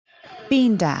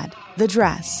Bean Dad, The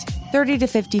Dress, 30 to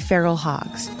 50 Feral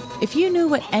Hogs. If you knew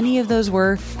what any of those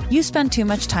were, you spend too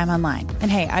much time online.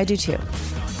 And hey, I do too.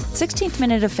 16th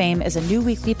Minute of Fame is a new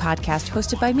weekly podcast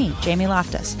hosted by me, Jamie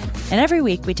Loftus. And every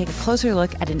week we take a closer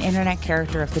look at an internet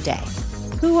character of the day.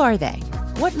 Who are they?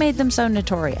 What made them so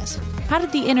notorious? How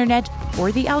did the internet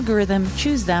or the algorithm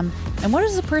choose them? And what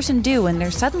does a person do when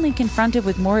they're suddenly confronted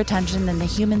with more attention than the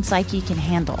human psyche can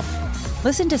handle?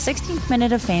 Listen to 16th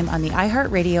Minute of Fame on the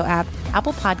iHeartRadio app,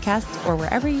 Apple Podcasts, or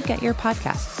wherever you get your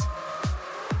podcasts.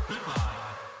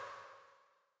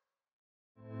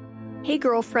 Hey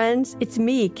girlfriends, it's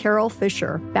me, Carol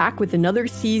Fisher, back with another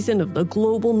season of the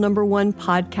global #1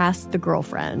 podcast, The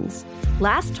Girlfriends.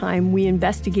 Last time, we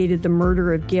investigated the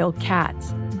murder of Gail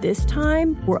Katz. This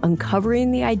time, we're uncovering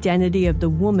the identity of the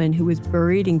woman who was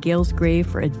buried in Gail's grave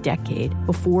for a decade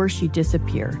before she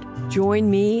disappeared.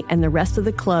 Join me and the rest of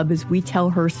the club as we tell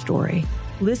her story.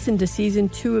 Listen to Season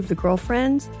 2 of The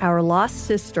Girlfriends, Our Lost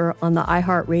Sister on the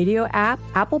iHeartRadio app,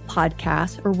 Apple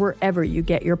Podcasts, or wherever you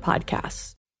get your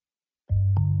podcasts.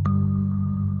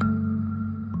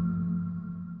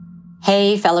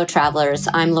 Hey, fellow travelers,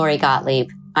 I'm Lori Gottlieb.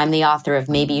 I'm the author of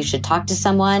Maybe You Should Talk to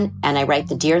Someone, and I write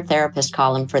the Dear Therapist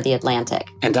column for The Atlantic.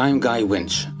 And I'm Guy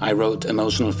Winch. I wrote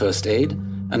Emotional First Aid,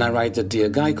 and I write the Dear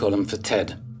Guy column for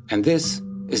TED. And this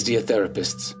is Dear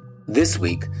Therapists. This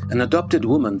week, an adopted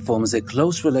woman forms a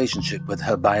close relationship with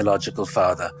her biological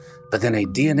father, but then a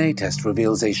DNA test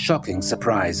reveals a shocking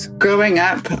surprise. Growing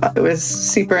up, it was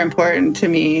super important to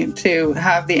me to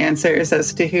have the answers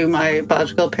as to who my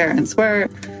biological parents were.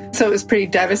 So it was pretty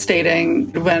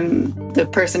devastating when the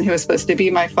person who was supposed to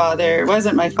be my father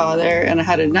wasn't my father, and I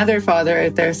had another father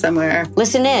out there somewhere.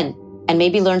 Listen in, and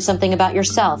maybe learn something about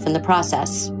yourself in the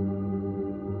process.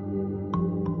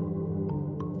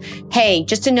 Hey,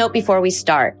 just a note before we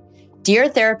start. Dear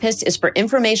Therapist is for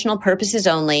informational purposes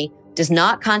only, does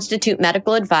not constitute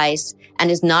medical advice, and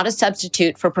is not a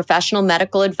substitute for professional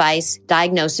medical advice,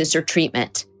 diagnosis, or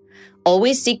treatment.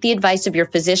 Always seek the advice of your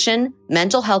physician,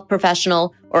 mental health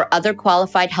professional, or other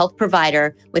qualified health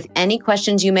provider with any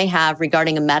questions you may have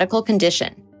regarding a medical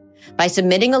condition. By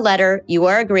submitting a letter, you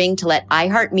are agreeing to let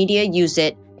iHeartMedia use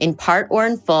it in part or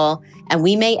in full, and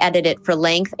we may edit it for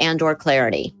length and/or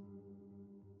clarity.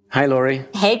 Hi, Lori.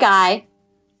 Hey, Guy.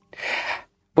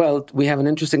 Well, we have an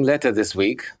interesting letter this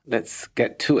week. Let's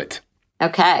get to it.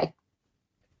 Okay.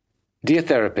 Dear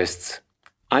Therapists,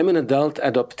 I'm an adult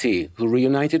adoptee who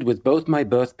reunited with both my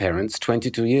birth parents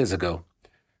 22 years ago.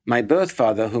 My birth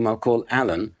father, whom I'll call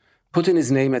Alan, put in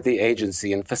his name at the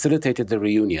agency and facilitated the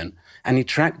reunion, and he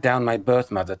tracked down my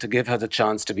birth mother to give her the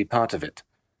chance to be part of it.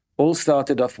 All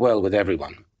started off well with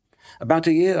everyone. About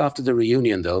a year after the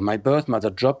reunion, though, my birth mother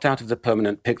dropped out of the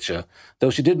permanent picture, though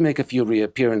she did make a few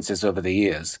reappearances over the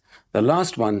years, the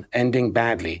last one ending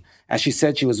badly, as she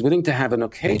said she was willing to have an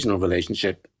occasional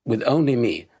relationship with only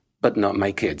me, but not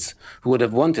my kids, who would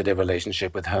have wanted a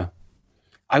relationship with her.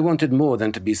 I wanted more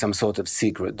than to be some sort of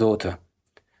secret daughter.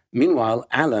 Meanwhile,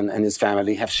 Alan and his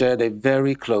family have shared a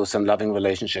very close and loving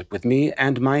relationship with me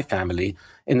and my family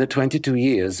in the 22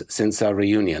 years since our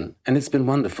reunion, and it's been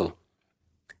wonderful.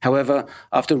 However,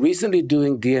 after recently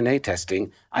doing DNA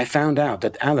testing, I found out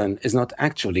that Alan is not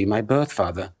actually my birth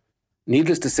father.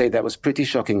 Needless to say, that was pretty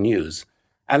shocking news.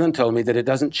 Alan told me that it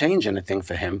doesn't change anything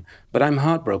for him, but I'm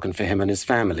heartbroken for him and his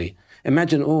family.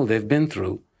 Imagine all they've been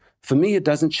through. For me, it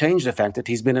doesn't change the fact that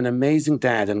he's been an amazing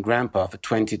dad and grandpa for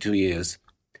 22 years.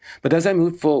 But as I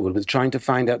move forward with trying to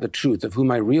find out the truth of who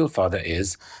my real father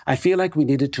is, I feel like we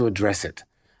needed to address it.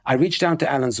 I reached out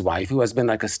to Alan's wife, who has been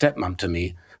like a stepmom to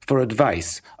me, for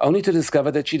advice, only to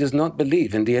discover that she does not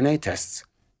believe in DNA tests.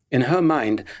 In her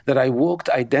mind, that I walked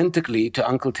identically to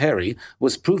Uncle Terry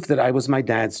was proof that I was my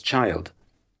dad's child.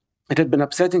 It had been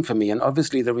upsetting for me, and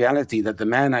obviously the reality that the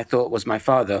man I thought was my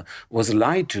father was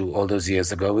lied to all those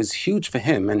years ago is huge for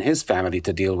him and his family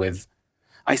to deal with.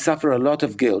 I suffer a lot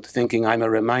of guilt thinking I'm a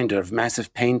reminder of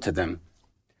massive pain to them.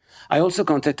 I also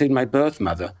contacted my birth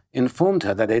mother, informed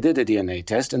her that I did a DNA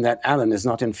test and that Alan is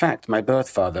not in fact my birth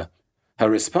father. Her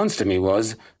response to me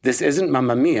was, "This isn't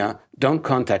Mamma Mia, don't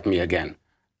contact me again."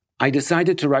 I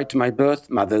decided to write to my birth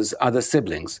mother's other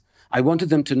siblings. I wanted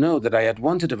them to know that I had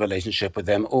wanted a relationship with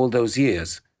them all those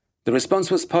years. The response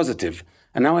was positive,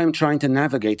 and now I am trying to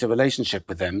navigate a relationship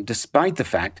with them, despite the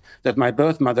fact that my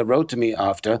birth mother wrote to me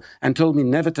after and told me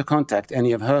never to contact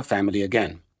any of her family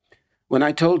again. When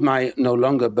I told my no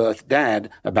longer birth dad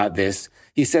about this,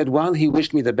 he said while he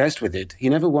wished me the best with it, he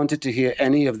never wanted to hear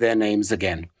any of their names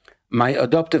again. My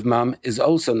adoptive mum is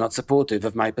also not supportive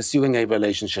of my pursuing a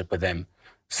relationship with them,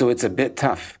 so it's a bit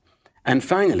tough. And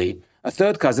finally, A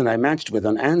third cousin I matched with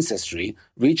on Ancestry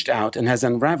reached out and has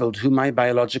unraveled who my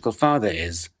biological father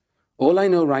is. All I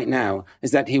know right now is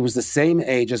that he was the same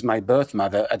age as my birth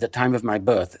mother at the time of my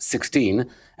birth, 16,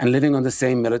 and living on the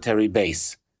same military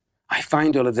base. I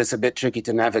find all of this a bit tricky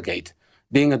to navigate.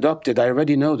 Being adopted, I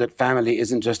already know that family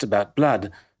isn't just about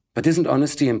blood, but isn't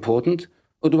honesty important?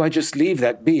 Or do I just leave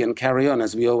that be and carry on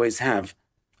as we always have?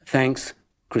 Thanks,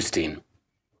 Christine.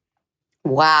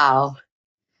 Wow.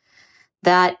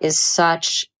 That is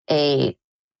such a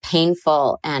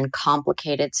painful and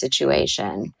complicated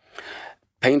situation.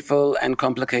 Painful and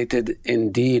complicated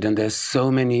indeed, and there's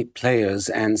so many players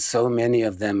and so many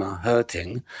of them are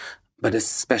hurting, but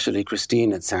especially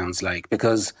Christine, it sounds like,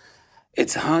 because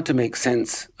it's hard to make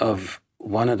sense of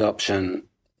one adoption.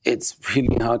 It's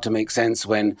really hard to make sense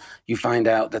when you find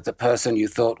out that the person you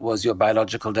thought was your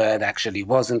biological dad actually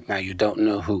wasn't. Now you don't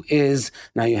know who is.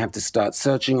 Now you have to start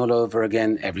searching all over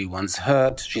again. Everyone's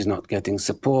hurt. She's not getting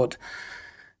support.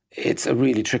 It's a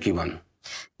really tricky one.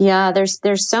 Yeah,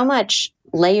 there's so much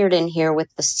layered in here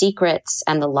with the secrets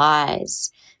and the lies.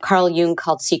 Carl Jung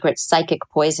called secrets psychic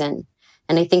poison.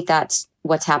 And I think that's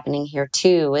what's happening here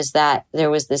too, is that there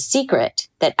was this secret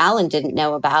that Alan didn't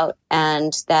know about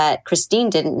and that Christine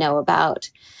didn't know about.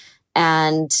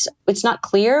 And it's not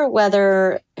clear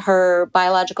whether her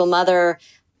biological mother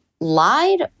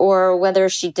lied or whether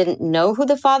she didn't know who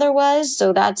the father was.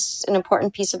 So that's an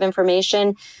important piece of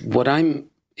information. What I'm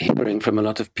hearing from a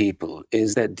lot of people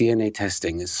is that DNA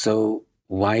testing is so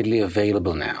widely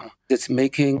available now. It's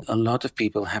making a lot of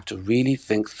people have to really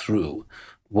think through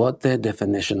what their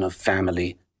definition of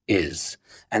family is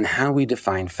and how we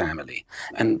define family.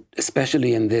 And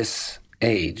especially in this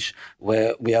age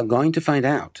where we are going to find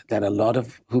out that a lot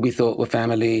of who we thought were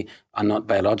family are not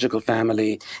biological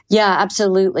family. Yeah,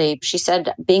 absolutely. She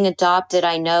said, being adopted,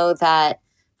 I know that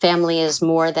family is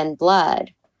more than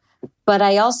blood. But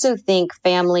I also think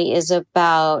family is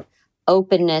about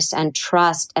openness and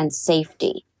trust and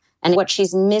safety. And what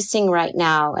she's missing right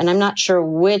now, and I'm not sure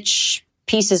which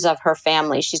pieces of her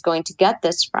family she's going to get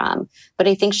this from, but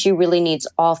I think she really needs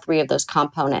all three of those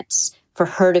components for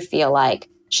her to feel like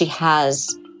she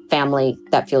has family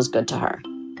that feels good to her.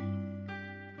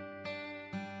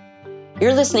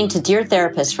 You're listening to Dear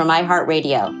Therapist from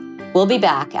iHeartRadio. We'll be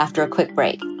back after a quick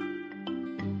break.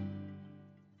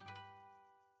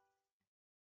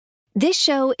 This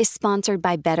show is sponsored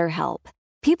by BetterHelp.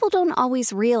 People don't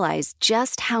always realize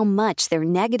just how much their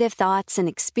negative thoughts and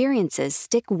experiences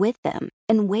stick with them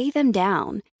and weigh them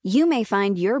down. You may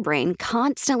find your brain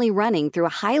constantly running through a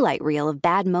highlight reel of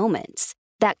bad moments.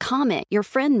 That comment your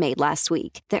friend made last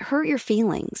week that hurt your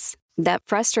feelings. That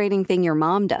frustrating thing your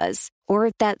mom does.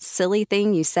 Or that silly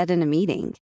thing you said in a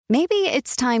meeting. Maybe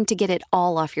it's time to get it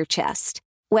all off your chest.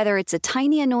 Whether it's a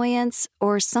tiny annoyance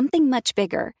or something much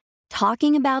bigger,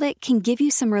 talking about it can give you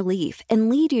some relief and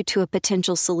lead you to a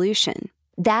potential solution.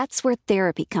 That's where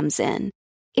therapy comes in.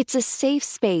 It's a safe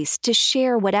space to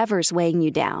share whatever's weighing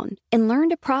you down and learn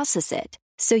to process it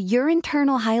so your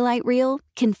internal highlight reel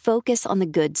can focus on the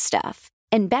good stuff.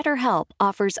 And BetterHelp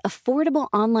offers affordable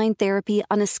online therapy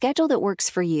on a schedule that works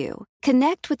for you.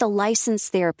 Connect with a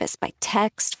licensed therapist by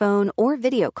text, phone, or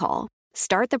video call.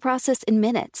 Start the process in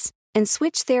minutes and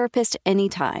switch therapist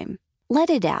anytime. Let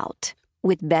it out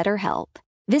with BetterHelp.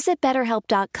 Visit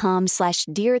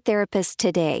BetterHelp.com/DearTherapist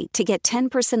today to get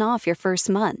 10% off your first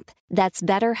month. That's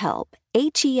BetterHelp,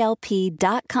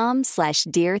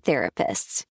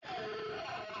 HELP.com/DearTherapists.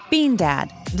 Bean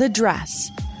Dad, The Dress,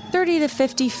 30 to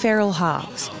 50 Feral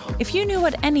Hogs. If you knew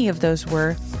what any of those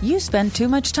were, you spend too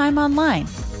much time online.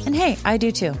 And hey, I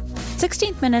do too.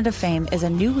 16th Minute of Fame is a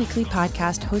new weekly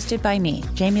podcast hosted by me,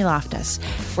 Jamie Loftus,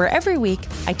 where every week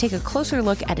I take a closer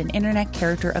look at an internet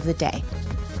character of the day.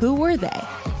 Who were they?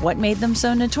 What made them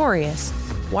so notorious?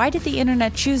 Why did the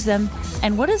internet choose them?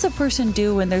 And what does a person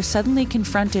do when they're suddenly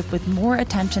confronted with more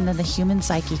attention than the human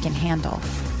psyche can handle?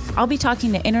 I'll be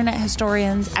talking to internet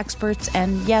historians, experts,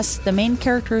 and yes, the main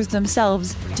characters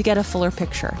themselves to get a fuller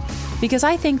picture. Because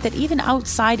I think that even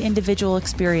outside individual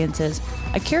experiences,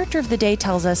 a character of the day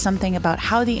tells us something about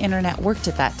how the internet worked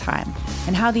at that time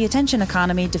and how the attention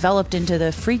economy developed into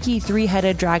the freaky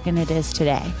three-headed dragon it is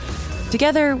today.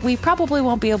 Together, we probably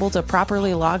won't be able to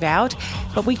properly log out,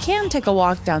 but we can take a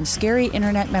walk down scary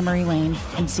internet memory lane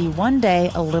and see one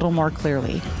day a little more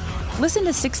clearly. Listen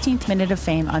to 16th Minute of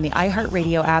Fame on the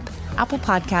iHeartRadio app, Apple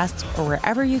Podcasts, or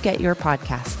wherever you get your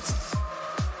podcasts.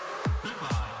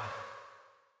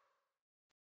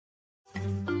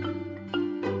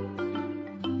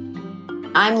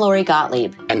 I'm Lori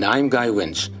Gottlieb. And I'm Guy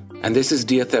Winch. And this is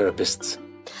Dear Therapists.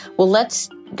 Well, let's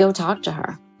go talk to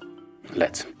her.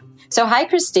 Let's. So hi,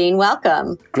 Christine.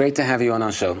 Welcome. Great to have you on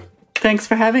our show. Thanks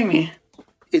for having me.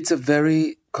 It's a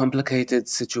very complicated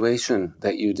situation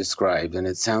that you described, and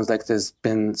it sounds like there's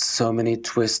been so many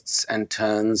twists and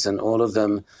turns, and all of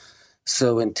them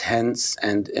so intense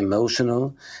and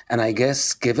emotional. And I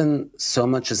guess given so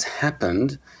much has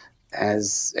happened,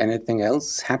 has anything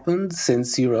else happened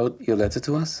since you wrote your letter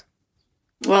to us?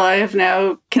 Well, I have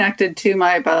now connected to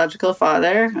my biological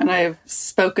father, and I've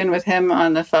spoken with him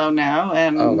on the phone now,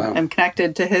 and I'm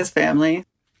connected to his family.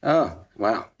 Oh,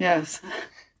 wow. Yes.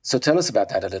 So tell us about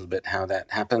that a little bit, how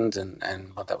that happened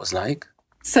and what that was like.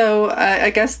 So I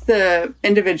guess the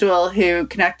individual who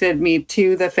connected me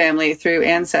to the family through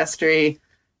Ancestry,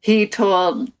 he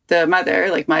told the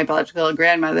mother, like my biological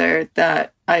grandmother,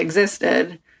 that I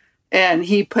existed, and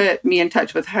he put me in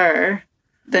touch with her.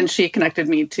 Then she connected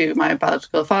me to my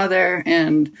biological father,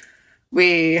 and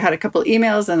we had a couple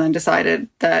emails and then decided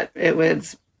that it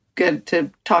was good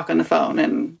to talk on the phone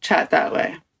and chat that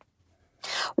way.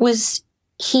 Was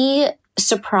he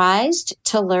surprised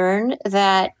to learn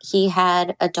that he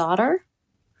had a daughter?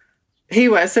 He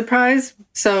was surprised.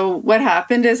 So what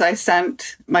happened is I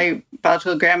sent my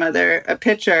biological grandmother a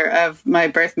picture of my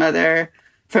birth mother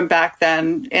from back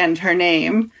then and her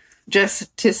name,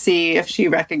 just to see if she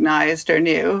recognized or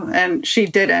knew. And she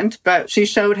didn't, but she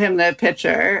showed him the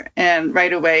picture, and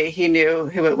right away he knew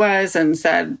who it was and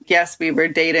said, yes, we were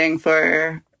dating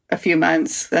for a few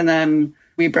months, and then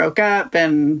we broke up,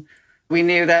 and we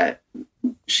knew that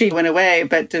she went away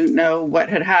but didn't know what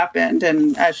had happened.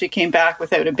 And as she came back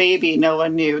without a baby, no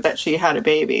one knew that she had a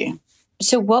baby.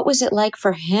 So what was it like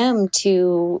for him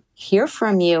to hear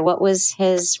from you? What was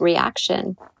his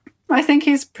reaction? I think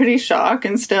he's pretty shocked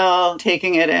and still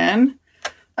taking it in.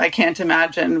 I can't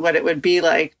imagine what it would be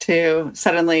like to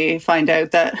suddenly find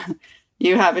out that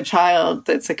you have a child.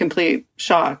 That's a complete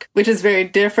shock, which is very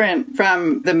different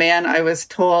from the man I was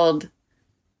told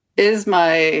is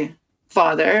my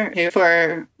father, who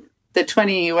for the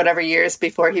 20 whatever years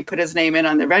before he put his name in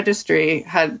on the registry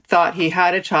had thought he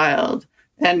had a child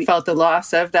and felt the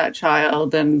loss of that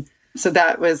child. And so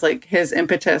that was like his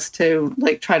impetus to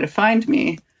like try to find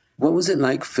me. What was it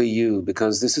like for you?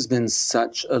 Because this has been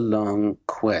such a long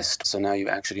quest. So now you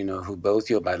actually know who both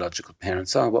your biological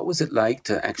parents are. What was it like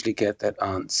to actually get that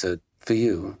answer for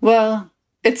you? Well,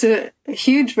 it's a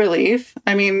huge relief.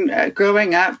 I mean,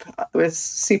 growing up, it was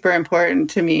super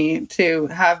important to me to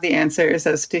have the answers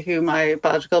as to who my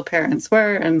biological parents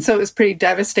were. And so it was pretty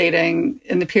devastating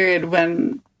in the period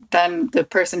when then the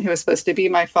person who was supposed to be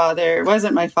my father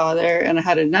wasn't my father, and I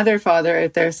had another father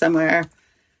out there somewhere.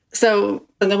 So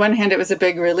on the one hand, it was a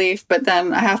big relief. But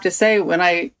then I have to say, when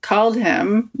I called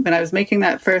him, when I was making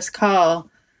that first call,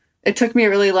 it took me a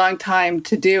really long time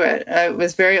to do it. I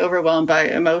was very overwhelmed by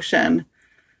emotion.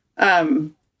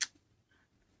 Sorry,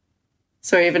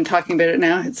 even talking about it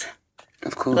now, it's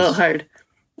of course a little hard.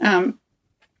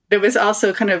 It was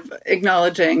also kind of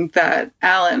acknowledging that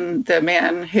Alan, the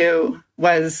man who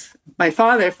was my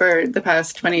father for the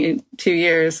past 22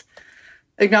 years,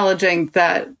 acknowledging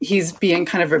that he's being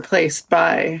kind of replaced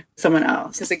by someone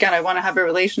else. Because again, I want to have a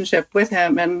relationship with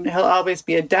him and he'll always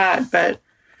be a dad, but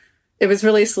it was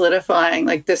really solidifying,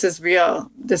 like, this is real.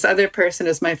 This other person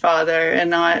is my father and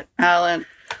not Alan.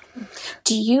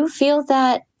 Do you feel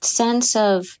that sense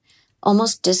of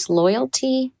almost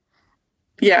disloyalty?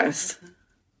 Yes.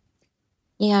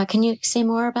 Yeah, can you say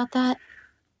more about that?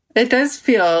 It does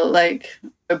feel like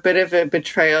a bit of a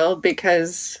betrayal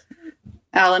because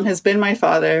Alan has been my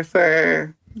father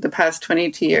for the past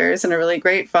 22 years and a really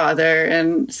great father.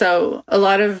 And so a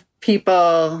lot of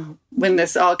people, when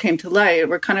this all came to light,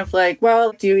 were kind of like,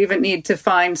 well, do you even need to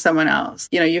find someone else?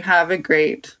 You know, you have a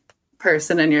great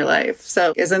person in your life.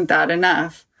 So isn't that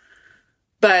enough?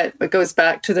 But it goes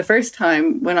back to the first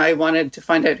time when I wanted to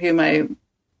find out who my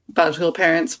biological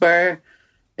parents were.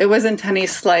 It wasn't any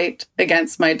slight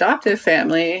against my adoptive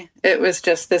family. It was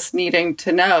just this needing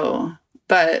to know.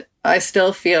 But I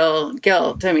still feel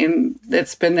guilt. I mean,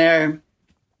 it's been there,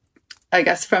 I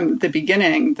guess, from the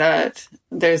beginning, that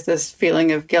there's this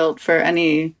feeling of guilt for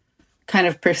any kind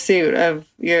of pursuit of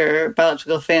your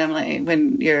biological family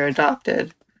when you're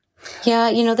adopted. Yeah,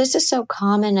 you know, this is so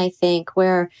common, I think,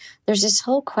 where there's this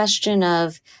whole question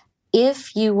of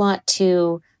if you want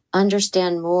to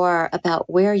understand more about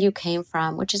where you came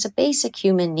from, which is a basic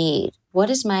human need. What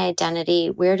is my identity?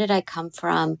 Where did I come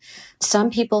from? Some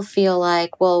people feel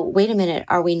like, well, wait a minute,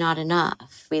 are we not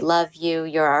enough? We love you,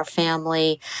 you're our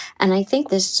family. And I think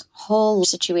this whole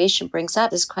situation brings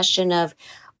up this question of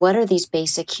what are these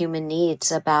basic human needs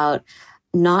about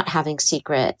not having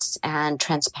secrets and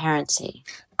transparency?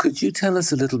 Could you tell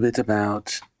us a little bit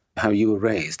about how you were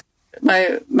raised?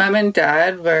 My mom and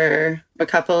dad were a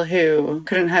couple who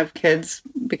couldn't have kids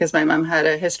because my mom had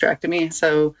a hysterectomy.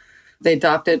 So they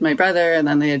adopted my brother and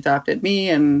then they adopted me.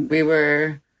 And we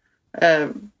were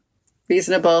a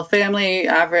reasonable family,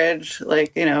 average,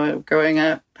 growing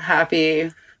up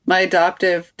happy. My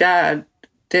adoptive dad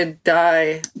did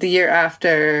die the year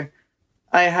after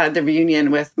I had the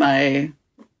reunion with my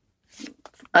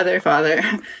other father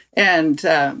and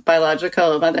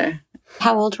biological mother.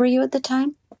 How old were you at the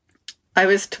time? I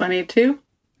was 22.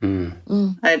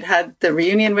 I'd had the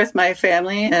reunion with my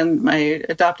family and my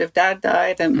adoptive dad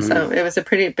died. And so it was a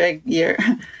pretty big year.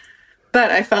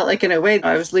 But I felt like in a way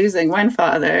I was losing one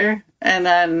father and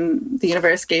then the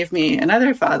universe gave me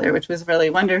another father, which was really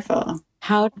wonderful.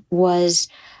 How was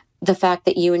the fact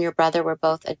that you and your brother were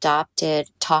both adopted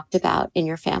talked about in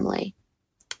your family?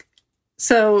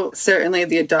 So certainly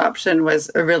the adoption was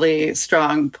a really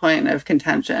strong point of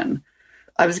contention.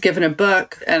 I was given a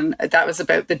book and that was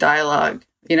about the dialogue.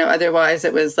 Otherwise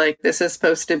it was like, this is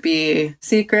supposed to be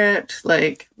secret.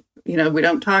 We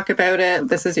don't talk about it.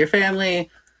 This is your family.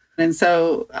 And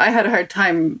so I had a hard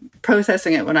time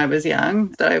processing it when I was young,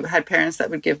 that I had parents that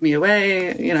would give me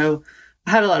away. I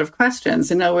had a lot of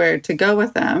questions and nowhere to go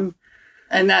with them.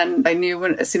 And then I knew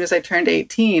as soon as I turned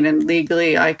 18 and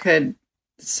legally I could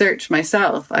search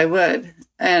myself, I would.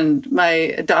 And my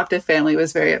adoptive family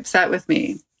was very upset with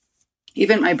me.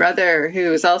 Even my brother, who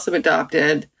was also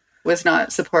adopted, was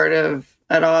not supportive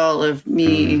at all of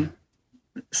me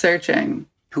searching.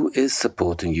 Who is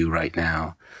supporting you right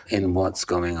now in what's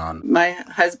going on? My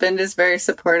husband is very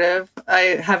supportive.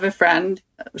 I have a friend.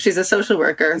 She's a social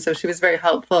worker, so she was very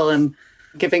helpful in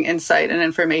giving insight and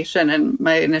information in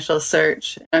my initial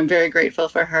search. I'm very grateful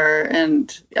for her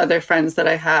and other friends that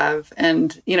I have.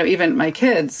 And, even my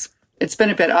kids, it's been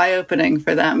a bit eye-opening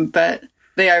for them, but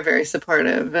they are very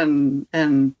supportive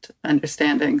and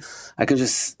understanding. I can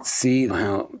just see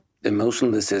how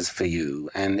emotional this is for you.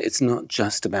 And it's not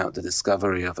just about the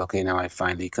discovery of, okay, now I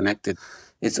finally connected.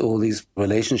 It's all these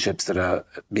relationships that are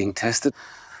being tested.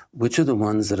 Which are the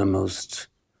ones that are most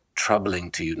troubling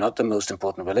to you? Not the most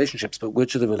important relationships, but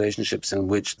which are the relationships in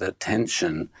which the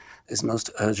tension is most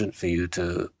urgent for you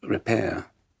to repair?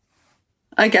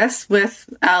 I guess with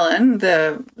Alan,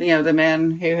 the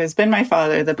man who has been my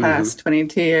father the past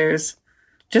 22 years,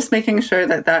 just making sure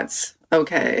that that's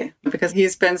okay, because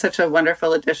he's been such a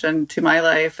wonderful addition to my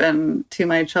life and to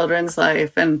my children's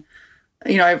life. And,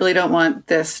 I really don't want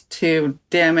this to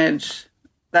damage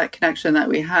that connection that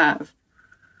we have.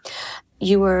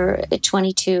 You were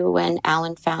 22 when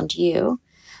Alan found you.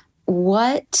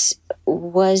 What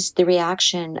was the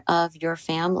reaction of your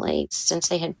family since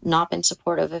they had not been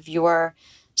supportive of your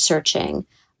searching?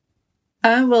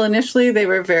 Well, initially they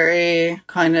were very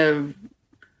kind of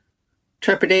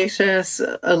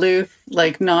trepidatious, aloof,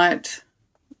 not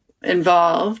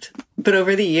involved. But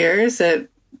over the years, it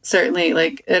certainly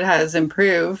it has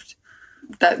improved.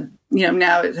 That,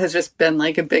 now it has just been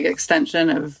a big extension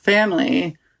of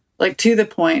family. To the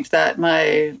point that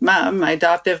my mom, my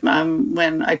adoptive mom,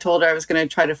 when I told her I was going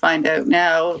to try to find out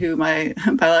now who my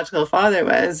biological father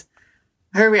was,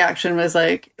 her reaction was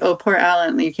oh, poor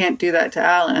Alan, you can't do that to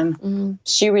Alan.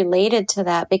 She related to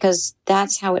that because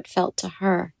that's how it felt to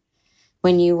her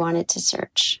when you wanted to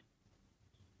search.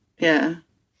 Yeah.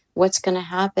 What's going to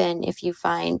happen if you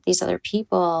find these other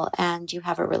people and you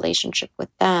have a relationship with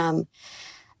them?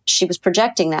 She was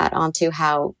projecting that onto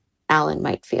how Alan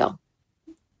might feel.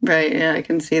 Right, yeah, I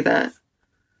can see that.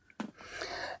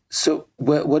 So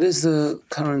what is the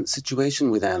current situation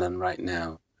with Alan right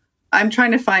now? I'm trying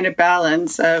to find a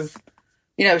balance of,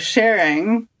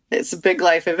 sharing. It's a big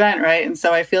life event, right? And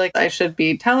so I feel like I should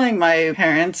be telling my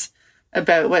parents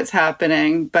about what's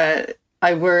happening, but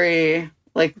I worry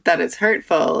that it's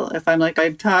hurtful. If I'm I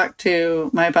talked to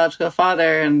my biological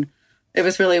father and it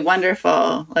was really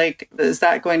wonderful, is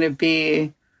that going to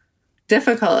be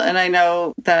difficult? And I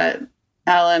know that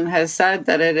Alan has said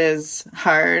that it is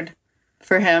hard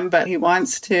for him, but he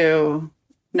wants to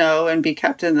know and be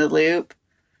kept in the loop.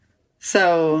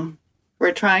 So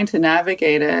we're trying to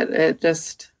navigate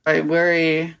it. I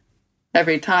worry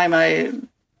every time I,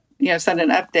 send an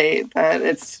update that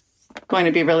it's going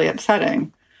to be really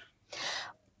upsetting.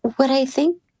 What I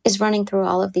think is running through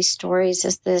all of these stories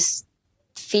is this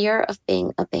fear of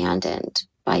being abandoned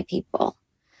by people,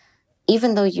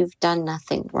 even though you've done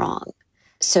nothing wrong.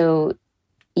 So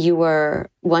you were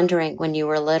wondering when you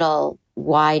were little,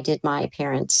 why did my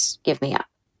parents give me up,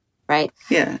 right?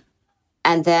 Yeah.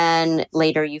 And then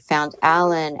later you found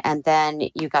Alan, and then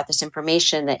you got this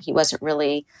information that he wasn't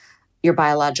really your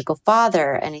biological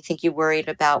father. And I think you worried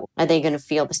about, are they going to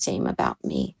feel the same about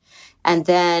me? And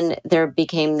then there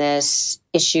became this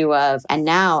issue of, and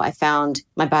now I found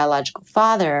my biological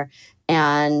father.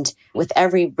 And with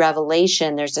every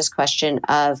revelation, there's this question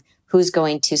of who's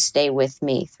going to stay with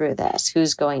me through this?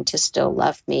 Who's going to still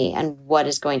love me? And what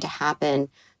is going to happen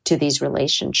to these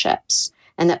relationships?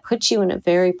 And that puts you in a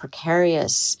very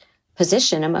precarious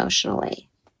position emotionally.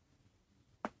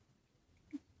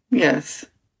 Yes.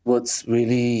 What's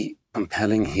really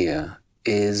compelling here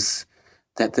is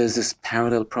that there's this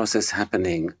parallel process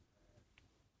happening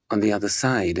on the other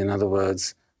side. In other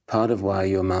words, part of why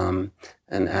your mom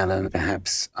and Alan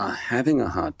perhaps are having a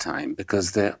hard time,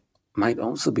 because they might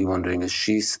also be wondering, is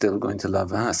she still going to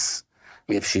love us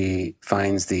if she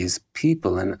finds these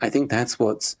people? And I think that's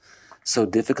what's so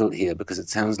difficult here, because it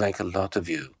sounds like a lot of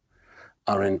you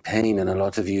are in pain and a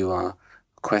lot of you are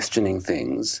questioning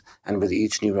things. And with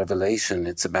each new revelation,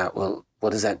 it's about, well, what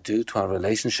does that do to our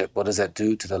relationship? What does that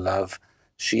do to the love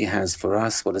she has for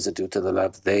us? What does it do to the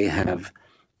love they have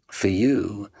for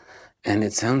you? And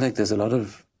it sounds like there's a lot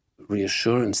of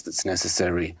reassurance that's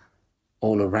necessary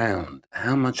all around.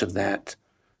 How much of that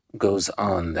goes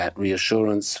on, that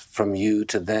reassurance from you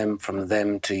to them, from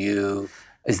them to you?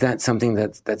 Is that something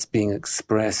that's being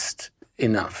expressed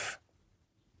enough?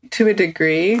 To a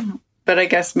degree, but I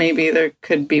guess maybe there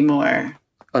could be more.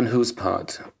 On whose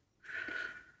part?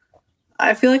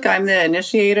 I feel like I'm the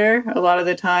initiator a lot of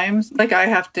the times. Like I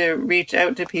have to reach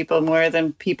out to people more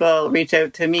than people reach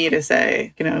out to me to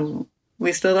say,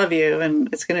 we still love you and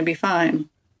it's going to be fine.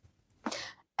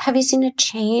 Have you seen a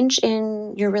change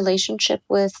in your relationship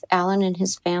with Alan and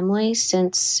his family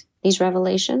since these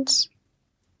revelations?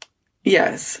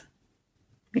 Yes.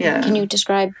 Yeah. Can you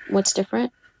describe what's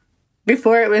different?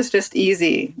 Before it was just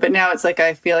easy, but now it's like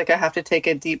I feel like I have to take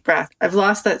a deep breath. I've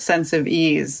lost that sense of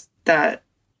ease that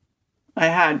I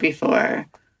had before,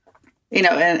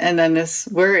 and then this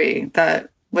worry that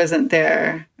wasn't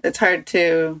there. It's hard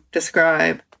to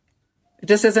describe. It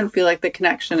just doesn't feel like the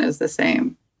connection is the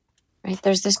same. Right.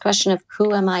 There's this question of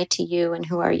who am I to you and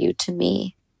who are you to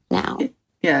me now?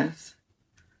 Yes.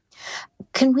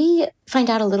 Can we find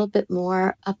out a little bit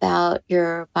more about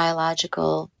your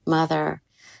biological mother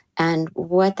and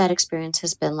what that experience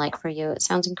has been like for you? It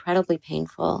sounds incredibly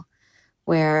painful,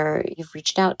 where you've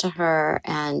reached out to her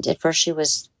and at first she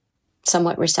was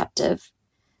somewhat receptive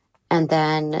and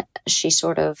then she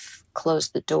sort of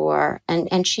closed the door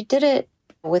and she did it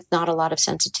with not a lot of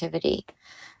sensitivity.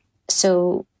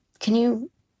 So can you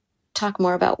talk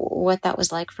more about what that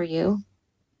was like for you?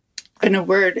 In a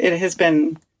word, it has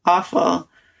been awful.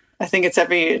 I think it's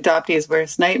every adoptee's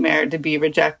worst nightmare to be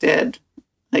rejected,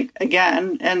 like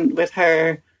again. And with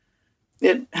her,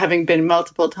 it having been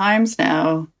multiple times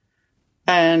now,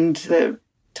 and the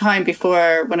time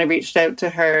before when I reached out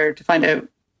to her to find out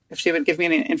if she would give me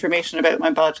any information about my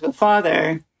biological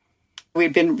father,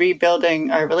 we'd been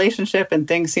rebuilding our relationship and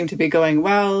things seemed to be going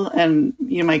well. And,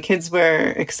 my kids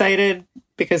were excited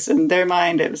because in their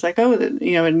mind, it was like, oh,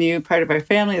 a new part of our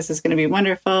family. This is going to be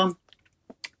wonderful.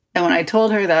 And when I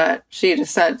told her that, she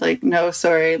just said, like, no,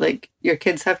 sorry, like, your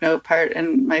kids have no part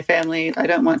in my family. I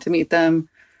don't want to meet them.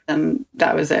 And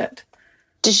that was it.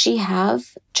 Does she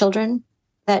have children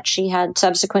that she had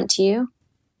subsequent to you?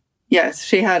 Yes,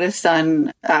 she had a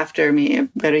son after me,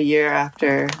 about a year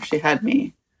after she had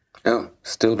me. Oh,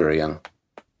 still very young.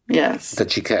 Yes.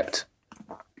 That she kept.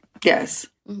 Yes.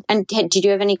 And did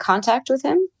you have any contact with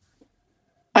him?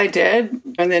 I did.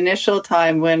 In the initial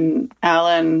time when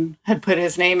Alan had put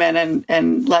his name in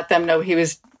and let them know he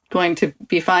was going to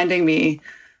be finding me,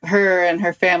 her and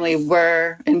her family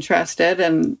were interested.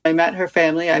 And I met her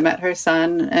family, I met her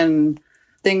son, and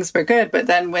things were good. But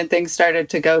then when things started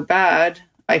to go bad,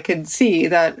 I could see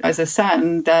that as a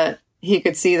son, that he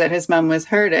could see that his mom was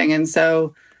hurting. And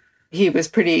so he was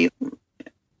pretty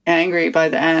angry by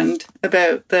the end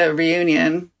about the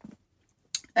reunion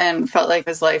and felt like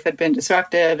his life had been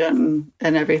disrupted and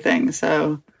everything.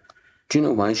 So, do you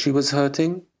know why she was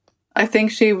hurting? I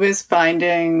think she was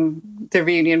finding the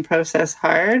reunion process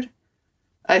hard.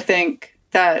 I think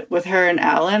that with her and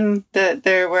Alan, that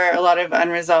there were a lot of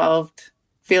unresolved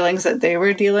feelings that they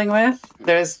were dealing with.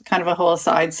 There's kind of a whole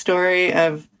side story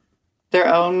of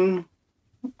their own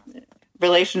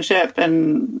relationship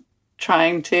and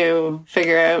trying to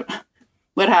figure out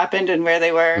what happened and where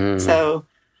they were. So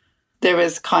there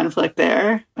was conflict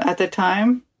there at the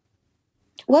time.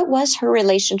 What was her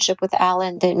relationship with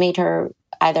Alan that made her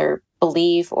either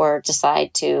believe or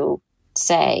decide to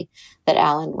say that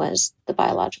Alan was the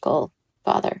biological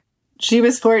father? She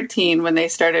was 14 when they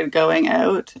started going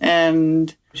out,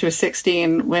 and she was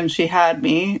 16 when she had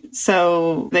me.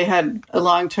 So they had a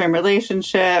long-term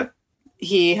relationship.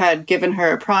 he had given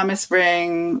her a promise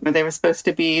ring where they were supposed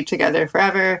to be together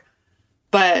forever.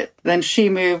 But then she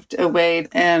moved away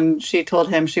and she told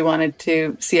him she wanted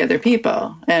to see other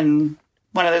people. And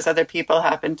one of those other people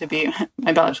happened to be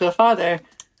my biological father.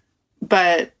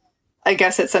 But I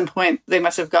guess at some point they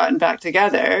must have gotten back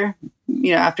together,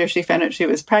 after she found out she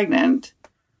was pregnant.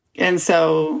 And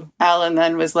so Alan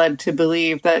then was led to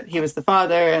believe that he was the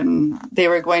father and they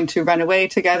were going to run away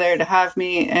together to have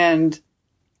me. And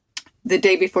the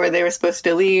day before they were supposed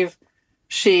to leave,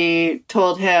 she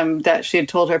told him that she had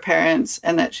told her parents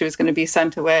and that she was going to be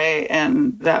sent away,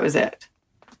 and that was it.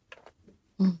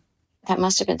 That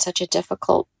must have been such a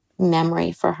difficult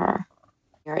memory for her.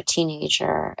 You're a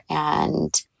teenager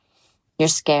and you're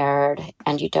scared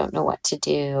and you don't know what to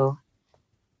do.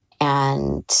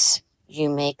 And you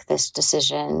make this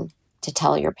decision to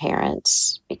tell your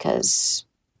parents because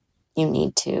you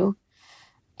need to.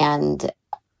 And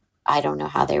I don't know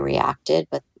how they reacted,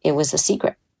 but it was a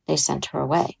secret. They sent her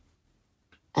away.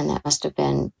 And that must have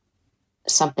been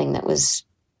something that was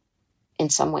in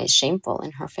some ways shameful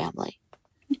in her family.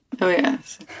 Oh,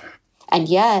 yes. And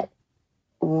yet,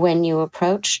 when you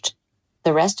approached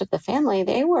the rest of the family,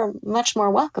 they were much more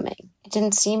welcoming. It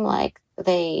didn't seem like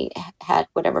they had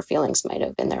whatever feelings might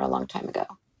have been there a long time ago.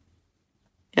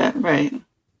 Yeah, right.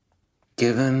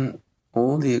 Given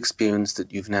all the experience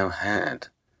that you've now had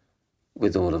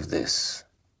with all of this,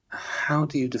 how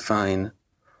do you define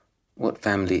what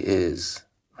family is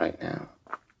right now?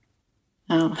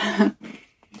 Oh,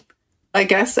 I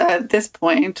guess at this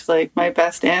point, my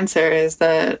best answer is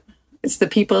that it's the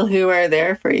people who are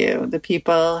there for you, the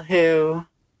people who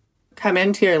come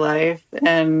into your life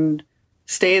and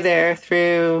stay there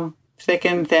through thick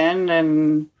and thin,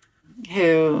 and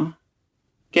who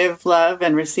give love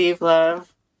and receive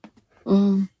love.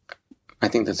 I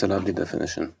think that's a lovely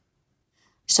definition.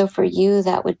 So for you,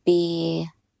 that would be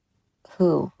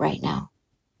who right now?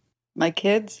 My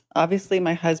kids, obviously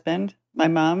my husband, my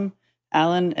mom,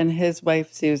 Alan, and his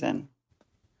wife, Susan.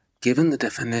 Given the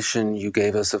definition you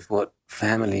gave us of what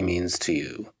family means to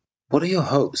you, what are your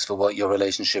hopes for what your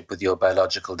relationship with your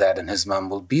biological dad and his mom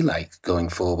will be like going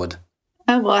forward?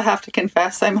 Well, I have to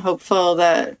confess, I'm hopeful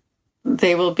that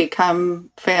they will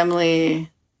become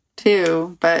family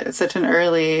too, but at such an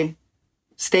early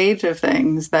stage of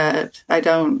things that I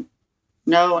don't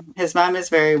know. His mom is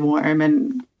very warm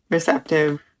and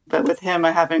receptive, but with him,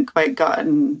 I haven't quite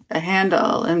gotten a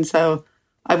handle. And so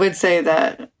I would say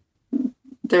that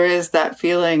there is that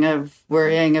feeling of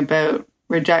worrying about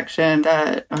rejection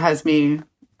that has me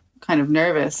kind of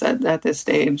nervous at this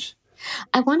stage.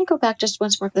 I want to go back just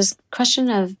once more to this question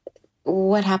of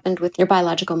what happened with your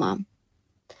biological mom.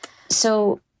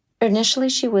 So initially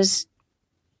she was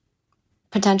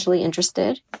potentially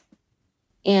interested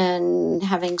in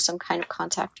having some kind of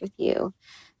contact with you.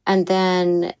 And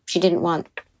then she didn't want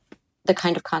the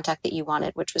kind of contact that you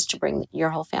wanted, which was to bring your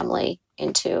whole family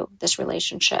into this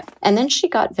relationship. And then she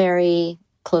got very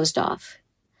closed off.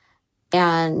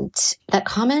 And that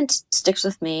comment sticks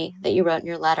with me that you wrote in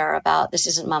your letter about this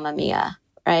isn't Mamma Mia,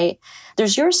 right?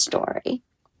 There's your story.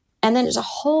 And then there's a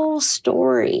whole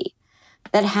story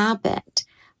that happened,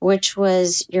 which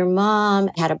was your mom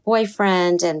had a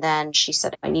boyfriend, and then she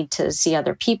said, I need to see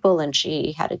other people. And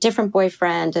she had a different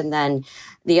boyfriend. And then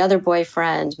the other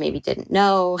boyfriend maybe didn't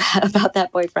know about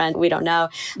that boyfriend. We don't know.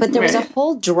 But there was a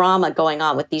whole drama going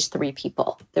on with these three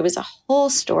people. There was a whole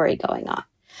story going on.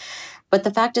 But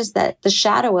the fact is that the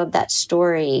shadow of that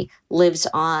story lives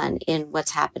on in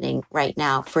what's happening right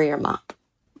now for your mom.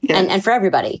 Yes. And for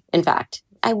everybody, in fact.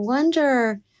 I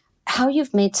wonder how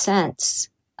you've made sense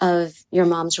of your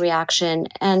mom's reaction,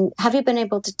 and have you been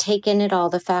able to take in it all,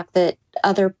 the fact that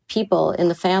other people in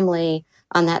the family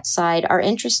on that side are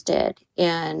interested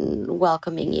in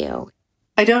welcoming you?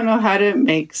 I don't know how to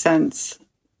make sense,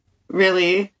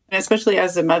 really, especially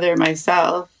as a mother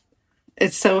myself.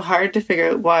 It's so hard to figure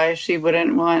out why she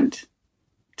wouldn't want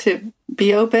to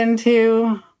be open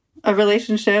to a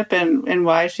relationship and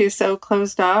why she's so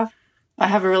closed off. I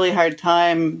have a really hard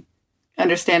time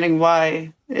understanding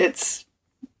why it's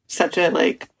such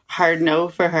a hard no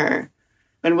for her.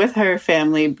 And with her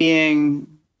family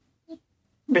being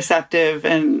receptive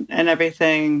and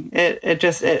everything,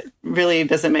 it really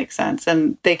doesn't make sense.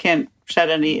 And they can't shed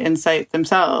any insight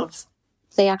themselves.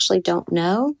 They actually don't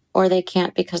know, or they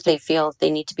can't because they feel they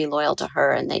need to be loyal to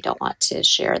her and they don't want to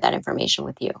share that information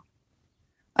with you.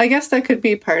 I guess that could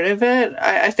be part of it.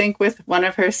 I think with one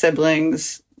of her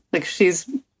siblings, she's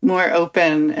more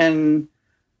open and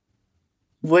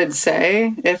would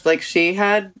say if she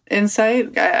had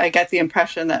insight. I get the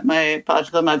impression that my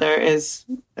biological mother is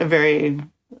a very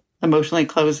emotionally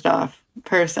closed off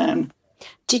person.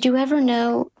 Did you ever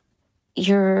know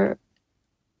your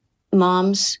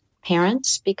mom's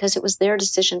parents? Because it was their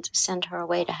decision to send her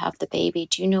away to have the baby.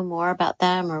 Do you know more about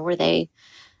them, or were they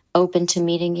open to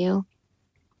meeting you?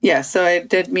 Yeah, so I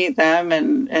did meet them,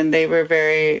 and they were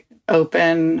very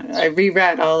open. I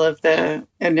reread all of the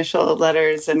initial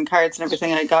letters and cards and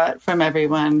everything I got from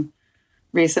everyone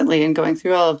recently and going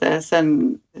through all of this.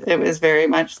 And it was very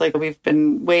much like, we've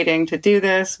been waiting to do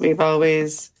this. We've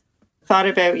always thought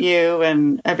about you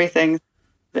and everything.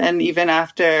 And even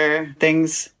after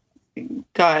things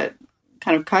got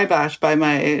kind of kiboshed by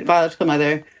my biological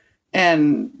mother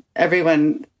and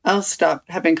everyone else stopped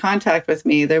having contact with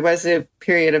me, there was a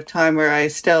period of time where I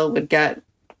still would get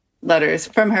letters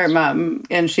from her mom,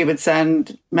 and she would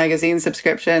send magazine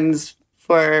subscriptions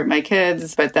for my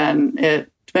kids, but then it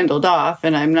dwindled off,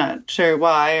 and I'm not sure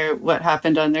why or what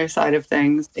happened on their side of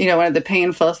things. You know, one of the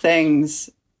painful things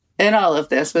in all of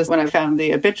this was when I found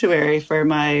the obituary for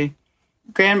my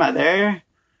grandmother,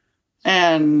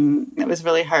 and it was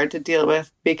really hard to deal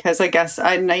with because I guess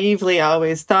I naively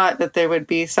always thought that there would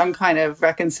be some kind of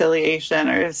reconciliation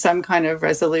or some kind of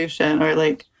resolution, or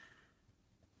like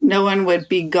no one would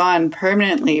be gone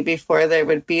permanently before there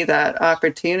would be that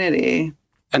opportunity.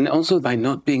 And also, by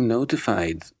not being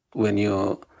notified when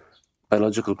your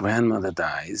biological grandmother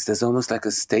dies, there's almost like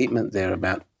a statement there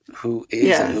about who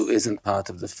is and who isn't part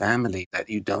of the family that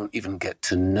you don't even get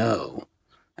to know.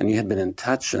 And you had been in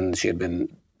touch, and she had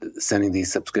been sending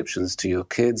these subscriptions to your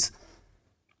kids.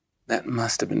 That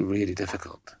must have been really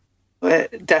difficult.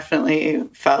 It definitely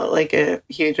felt like a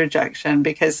huge rejection,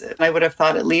 because I would have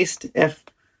thought at least if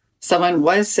someone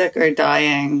was sick or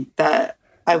dying, that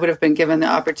I would have been given the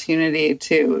opportunity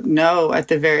to know at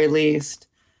the very least.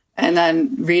 And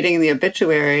then reading the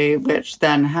obituary, which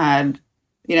then had,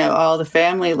 you know, all the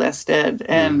family listed,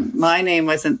 and my name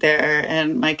wasn't there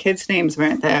and my kids' names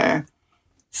weren't there.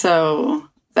 So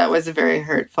that was a very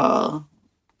hurtful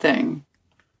thing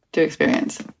to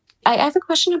experience. I have a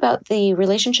question about the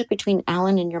relationship between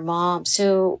Alan and your mom.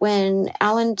 So when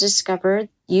Alan discovered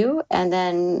you and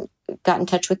then got in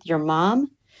touch with your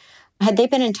mom, had they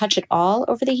been in touch at all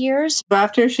over the years?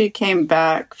 After she came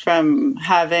back from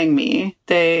having me,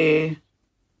 they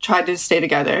tried to stay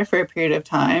together for a period of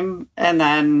time. And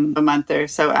then a month or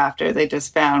so after, they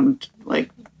just found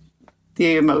like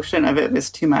the emotion of it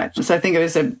was too much. So I think it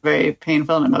was a very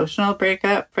painful and emotional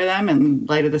breakup for them in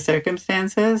light of the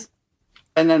circumstances.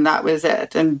 And then that was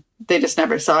it. And they just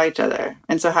never saw each other.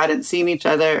 And so hadn't seen each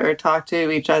other or talked to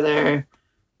each other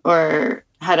or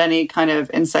had any kind of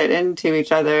insight into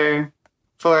each other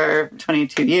for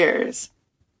 22 years.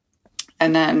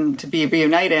 And then to be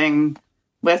reuniting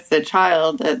with the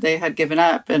child that they had given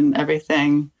up and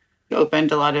everything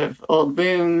opened a lot of old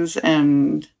wounds,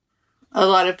 and a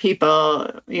lot of people,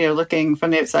 you know, looking from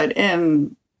the outside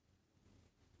in,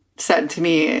 said to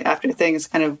me after things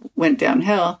kind of went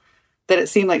downhill that it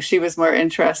seemed like she was more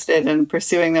interested in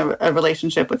pursuing a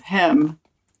relationship with him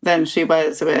than she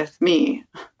was with me.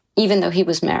 Even though he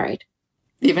was married?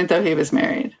 Even though he was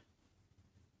married.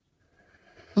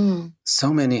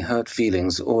 So many hurt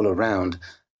feelings all around.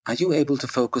 Are you able to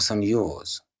focus on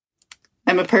yours?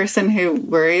 I'm a person who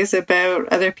worries about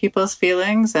other people's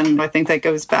feelings, and I think that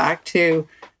goes back to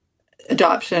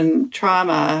adoption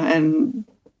trauma and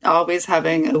always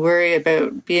having a worry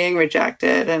about being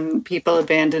rejected and people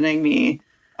abandoning me.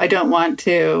 I don't want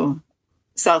to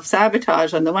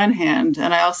self-sabotage on the one hand,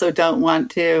 and I also don't want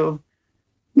to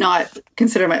not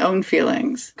consider my own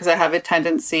feelings, because I have a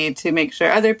tendency to make sure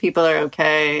other people are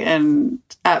okay and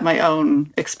at my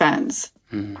own expense.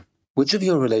 Which of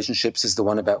your relationships is the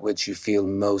one about which you feel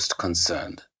most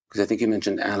concerned? Because I think you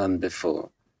mentioned Alan before.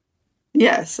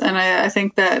 Yes, and I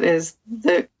think that is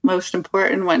the most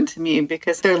important one to me,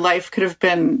 because their life could have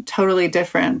been totally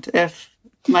different if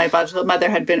my biological mother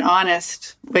had been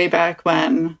honest way back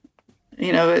when.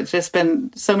 You know, it's just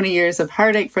been so many years of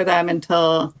heartache for them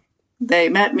until they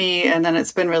met me, and then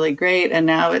it's been really great, and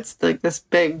now it's like this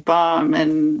big bomb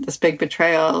and this big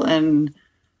betrayal. And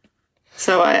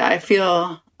so I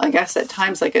feel, I guess at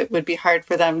times, like it would be hard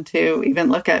for them to even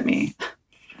look at me.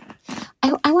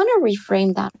 I want to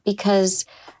reframe that, because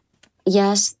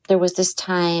yes, there was this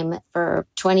time for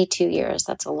 22 years.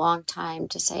 That's a long time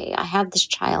to say, I have this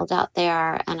child out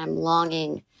there and I'm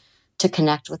longing to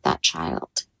connect with that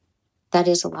child. That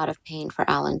is a lot of pain for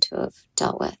Alan to have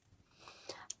dealt with.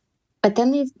 But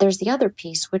then there's the other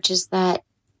piece, which is that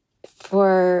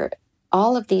for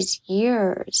all of these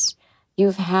years,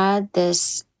 you've had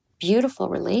this beautiful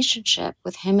relationship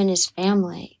with him and his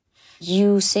family.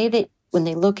 You say that when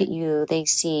they look at you, they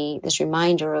see this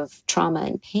reminder of trauma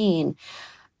and pain.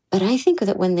 But I think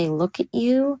that when they look at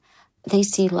you, they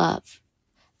see love,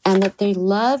 and that they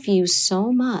love you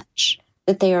so much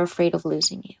that they are afraid of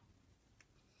losing you.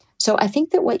 So I think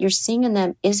that what you're seeing in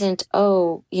them isn't,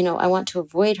 oh, I want to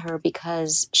avoid her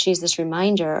because she's this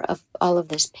reminder of all of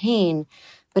this pain,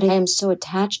 but I am so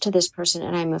attached to this person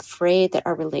and I'm afraid that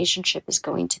our relationship is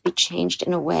going to be changed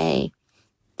in a way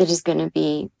that is going to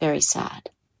be very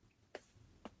sad.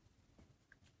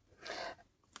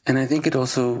 And I think it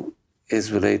also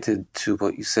is related to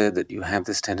what you said, that you have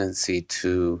this tendency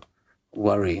to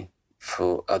worry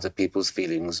for other people's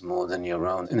feelings more than your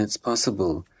own. And it's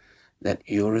possible that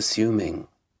you're assuming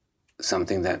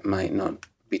something that might not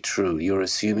be true. You're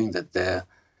assuming that they're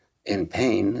in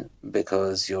pain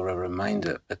because you're a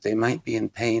reminder, but they might be in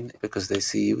pain because they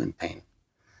see you in pain.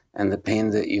 And the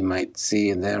pain that you might see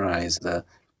in their eyes, the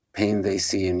pain they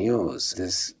see in yours,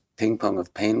 this ping pong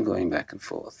of pain going back and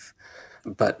forth,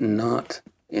 but not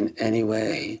in any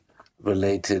way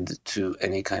related to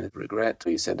any kind of regret.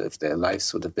 You said if their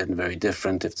lives would have been very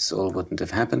different, if this all wouldn't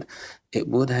have happened, it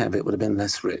would have been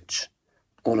less rich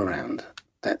all around.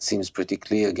 That seems pretty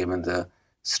clear given the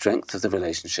strength of the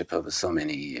relationship over so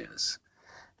many years.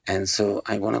 And so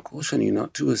I want to caution you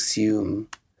not to assume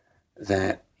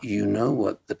that you know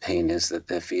what the pain is that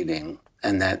they're feeling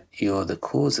and that you're the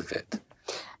cause of it.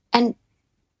 And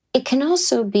it can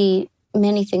also be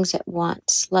many things at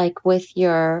once, like with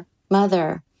your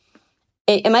mother.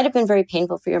 It might have been very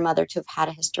painful for your mother to have had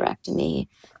a hysterectomy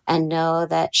and know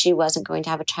that she wasn't going to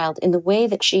have a child in the way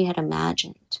that she had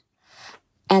imagined.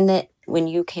 And that when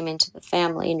you came into the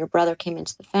family and your brother came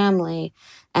into the family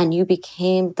and you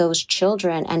became those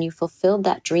children and you fulfilled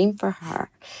that dream for her.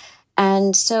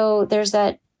 And so there's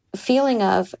that feeling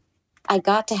of, I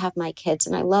got to have my kids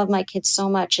and I love my kids so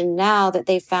much. And now that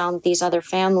they've found these other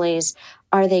families,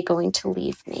 are they going to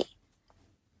leave me?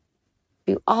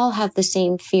 You all have the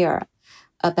same fear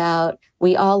about,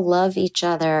 we all love each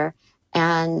other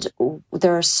and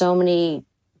there are so many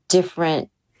different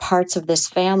parts of this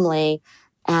family.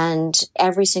 And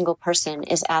every single person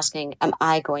is asking, am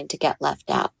I going to get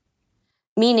left out?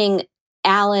 Meaning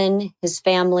Alan, his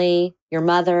family, your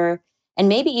mother, and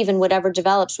maybe even whatever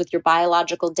develops with your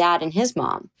biological dad and his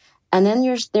mom. And then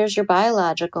there's your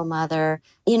biological mother.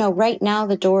 Right now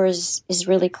the door is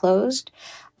really closed,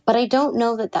 but I don't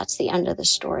know that that's the end of the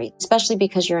story, especially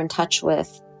because you're in touch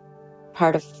with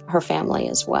part of her family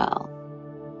as well.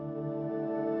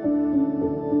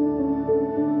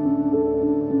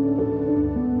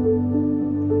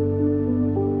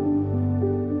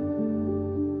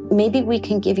 Maybe we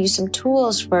can give you some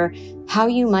tools for how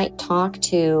you might talk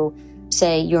to,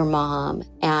 say, your mom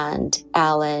and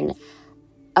Alan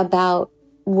about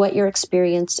what your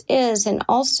experience is, and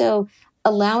also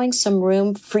allowing some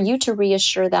room for you to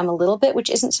reassure them a little bit, which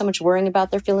isn't so much worrying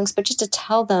about their feelings, but just to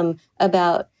tell them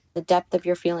about the depth of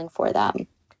your feeling for them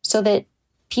so that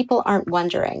people aren't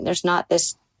wondering. There's not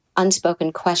this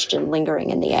unspoken question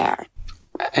lingering in the air.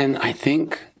 And I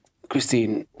think,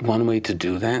 Christine, one way to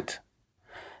do that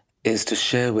is to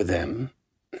share with them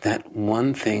that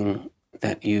one thing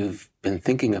that you've been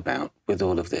thinking about with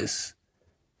all of this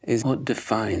is what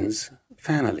defines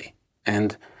family.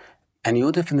 And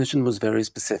your definition was very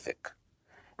specific.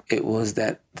 It was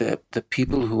that the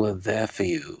people who are there for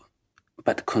you,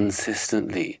 but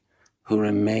consistently, who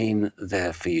remain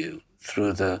there for you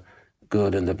through the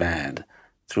good and the bad,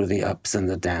 through the ups and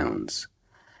the downs.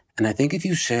 And I think if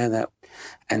you share that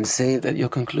and say that your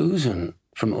conclusion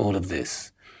from all of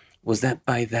this was that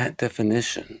by that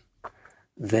definition,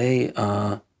 they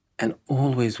are and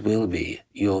always will be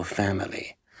your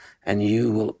family, and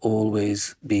you will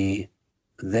always be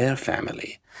their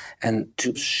family. And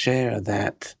to share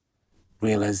that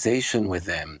realization with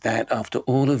them, that after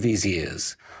all of these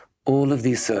years, all of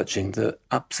these searching, the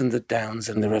ups and the downs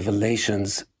and the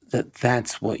revelations,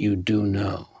 that's what you do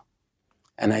know.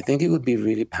 And I think it would be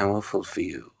really powerful for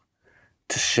you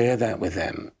to share that with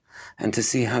them and to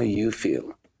see how you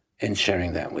feel in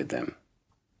sharing that with them.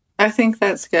 I think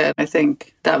that's good. I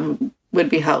think that would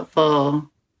be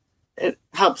helpful. It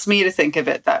helps me to think of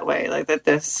it that way, like that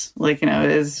this,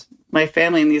 is my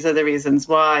family and these are the reasons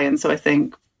why. And so I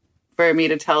think for me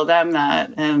to tell them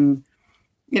that and,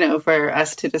 for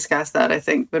us to discuss that, I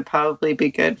think would probably be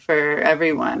good for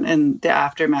everyone in the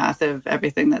aftermath of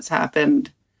everything that's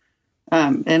happened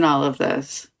in all of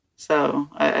this. So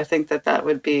I think that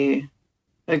would be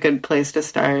a good place to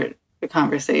start a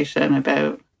conversation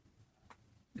about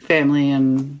family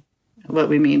and what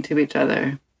we mean to each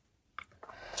other.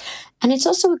 And it's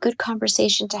also a good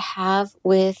conversation to have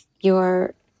with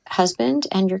your husband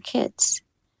and your kids,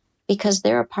 because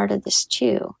they're a part of this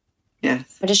too.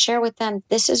 Yes. But to share with them,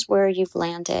 this is where you've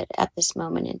landed at this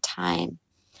moment in time.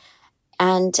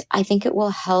 And I think it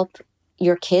will help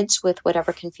your kids with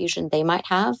whatever confusion they might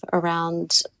have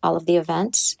around all of the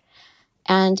events.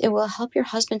 And it will help your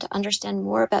husband to understand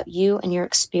more about you and your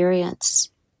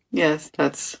experience. Yes,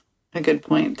 that's a good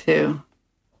point too.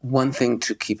 One thing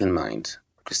to keep in mind,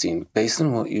 Christine, based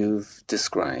on what you've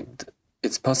described,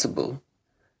 it's possible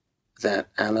that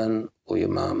Alan or your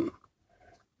mom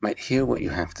might hear what you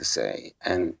have to say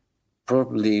and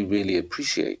probably really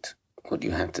appreciate what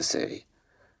you have to say,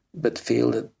 but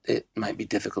feel that it might be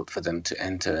difficult for them to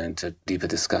enter into deeper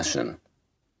discussion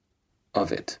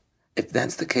of it. If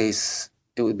that's the case,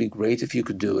 it would be great if you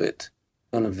could do it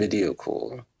on a video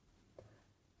call,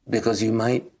 because you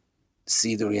might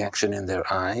see the reaction in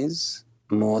their eyes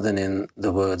more than in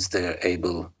the words they're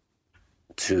able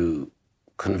to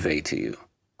convey to you.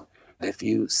 If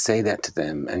you say that to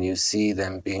them and you see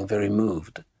them being very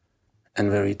moved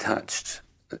and very touched,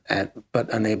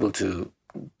 but unable to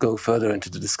go further into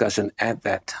the discussion at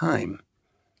that time,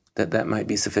 that might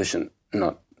be sufficient.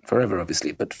 Not forever,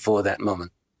 obviously, but for that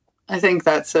moment. I think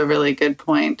that's a really good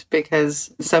point,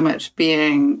 because so much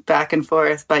being back and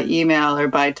forth by email or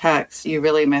by text, you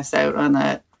really miss out on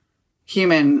that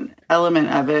human element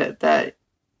of it that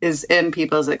is in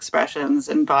people's expressions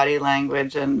and body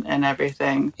language and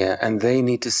everything. Yeah, and they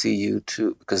need to see you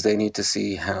too, because they need to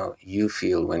see how you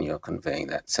feel when you're conveying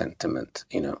that sentiment,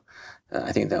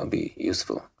 I think that would be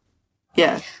useful.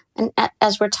 Yeah. And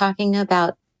as we're talking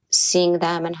about seeing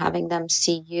them and having them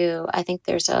see you, I think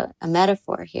there's a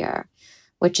metaphor here,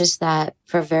 which is that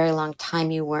for a very long time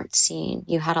you weren't seen.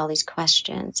 You had all these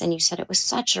questions, and you said it was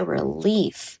such a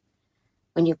relief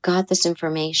when you got this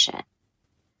information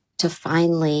to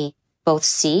finally both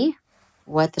see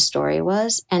what the story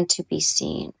was and to be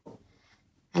seen.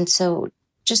 And so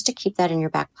just to keep that in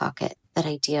your back pocket, that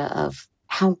idea of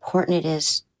how important it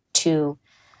is to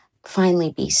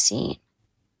finally be seen,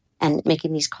 and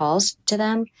making these calls to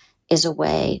them is a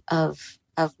way of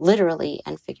literally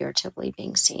and figuratively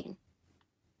being seen.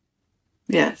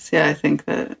 Yes, yeah, I think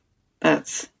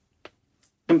that's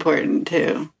important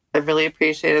too. I've really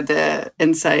appreciated the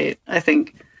insight. I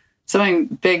think something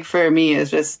big for me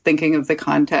is just thinking of the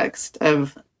context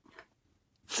of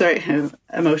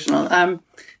emotional,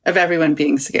 of everyone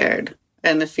being scared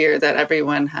and the fear that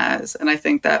everyone has. And I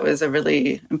think that was a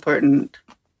really important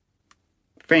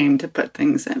frame to put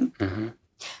things in. Mm-hmm.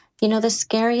 The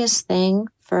scariest thing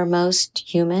for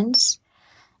most humans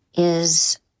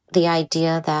is the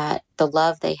idea that the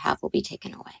love they have will be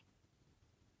taken away.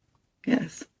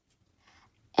 Yes.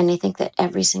 And I think that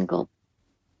every single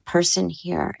person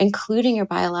here, including your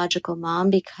biological mom,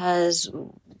 because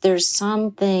there's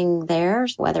something there,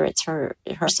 whether it's her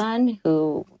son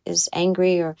who is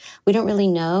angry or we don't really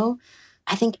know.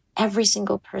 I think every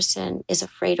single person is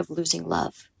afraid of losing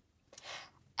love.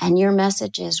 And your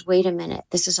message is, wait a minute,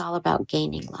 this is all about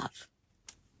gaining love.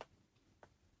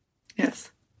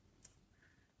 Yes.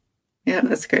 Yeah,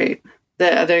 that's great.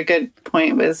 The other good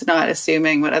point was not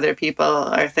assuming what other people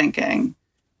are thinking.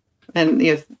 And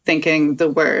thinking the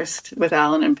worst with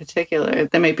Alan in particular.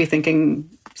 They might be thinking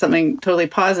something totally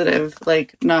positive,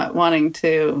 like not wanting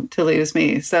to lose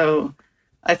me. So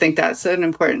I think that's an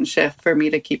important shift for me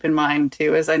to keep in mind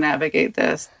too as I navigate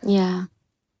this. Yeah.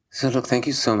 So look, thank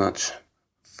you so much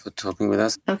for talking with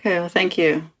us. Okay, well, thank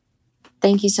you.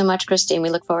 Thank you so much, Christine. We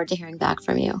look forward to hearing back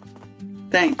from you.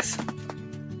 Thanks.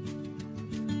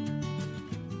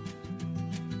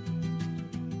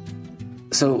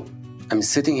 So I'm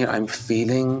sitting here, I'm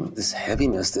feeling this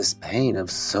heaviness, this pain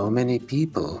of so many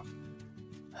people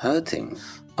hurting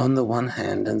on the one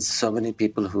hand, and so many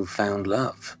people who found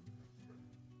love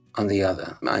on the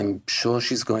other. I'm sure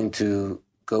she's going to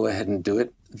go ahead and do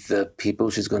it. The people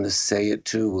she's going to say it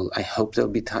to I hope they'll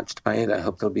be touched by it. I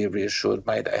hope they'll be reassured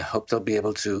by it. I hope they'll be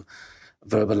able to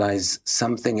verbalize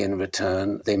something in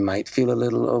return. They might feel a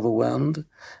little overwhelmed,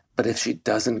 but if she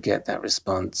doesn't get that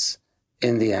response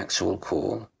in the actual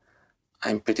call,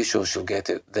 I'm pretty sure she'll get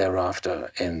it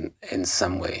thereafter in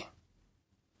some way.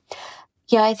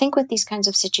 Yeah, I think with these kinds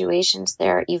of situations,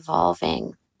 they're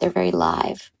evolving. They're very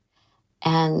live.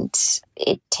 And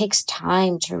it takes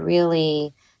time to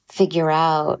really figure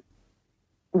out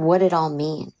what it all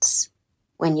means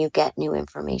when you get new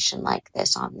information like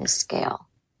this on this scale.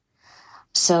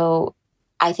 So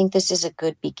I think this is a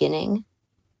good beginning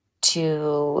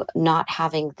to not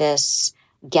having this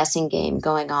guessing game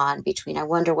going on between, I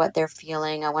wonder what they're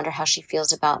feeling, I wonder how she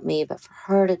feels about me, but for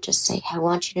her to just say, I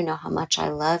want you to know how much I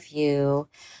love you.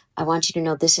 I want you to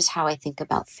know this is how I think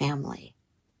about family.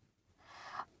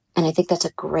 And I think that's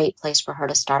a great place for her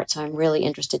to start. So I'm really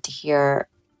interested to hear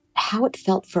how it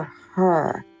felt for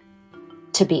her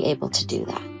to be able to do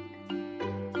that.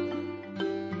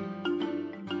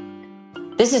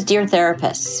 This is Dear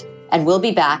Therapists, and we'll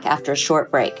be back after a short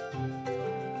break.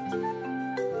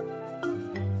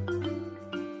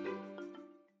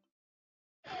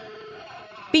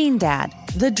 Bean Dad,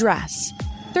 The Dress,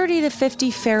 30 to 50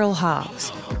 Feral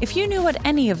Hogs. If you knew what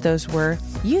any of those were,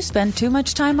 you spend too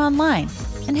much time online.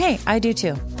 And hey, I do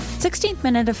too. 16th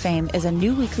Minute of Fame is a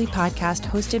new weekly podcast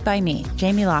hosted by me,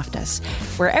 Jamie Loftus,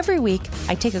 where every week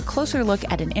I take a closer look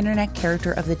at an internet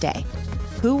character of the day.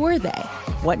 Who were they?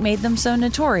 What made them so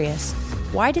notorious?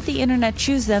 Why did the internet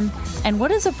choose them? And what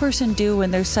does a person do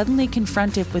when they're suddenly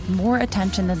confronted with more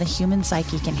attention than the human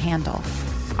psyche can handle?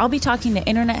 I'll be talking to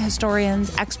internet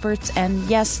historians, experts, and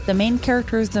yes, the main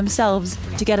characters themselves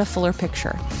to get a fuller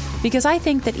picture. Because I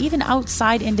think that even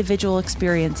outside individual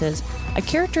experiences, a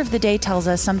character of the day tells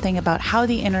us something about how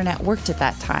the internet worked at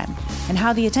that time and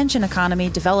how the attention economy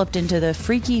developed into the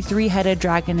freaky three-headed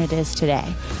dragon it is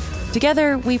today.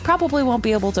 Together, we probably won't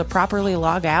be able to properly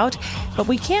log out, but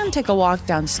we can take a walk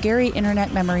down scary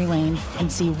internet memory lane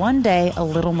and see one day a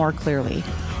little more clearly.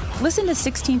 Listen to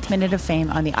 16th Minute of Fame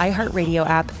on the iHeartRadio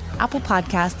app, Apple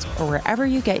Podcasts, or wherever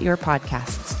you get your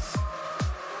podcasts.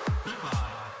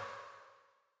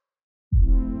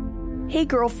 Hey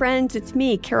girlfriends, it's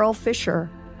me, Carol Fisher.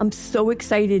 I'm so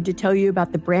excited to tell you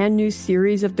about the brand new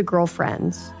series of The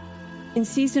Girlfriends. In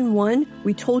season 1,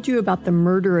 we told you about the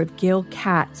murder of Gail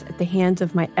Katz at the hands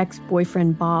of my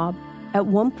ex-boyfriend Bob. At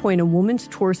one point, a woman's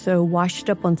torso washed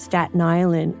up on Staten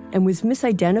Island and was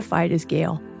misidentified as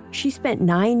Gail. She spent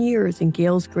 9 years in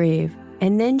Gail's grave,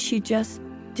 and then she just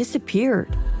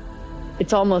disappeared.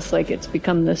 It's almost like it's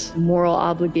become this moral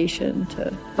obligation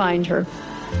to find her.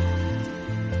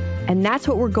 And that's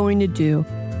what we're going to do.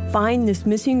 Find this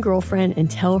missing girlfriend and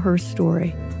tell her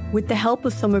story. With the help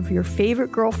of some of your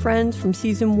favorite girlfriends from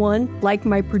season 1, like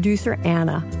my producer,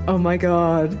 Anna. Oh my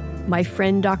God. My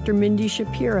friend, Dr. Mindy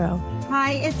Shapiro.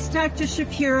 Hi, it's Dr.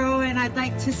 Shapiro, and I'd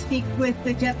like to speak with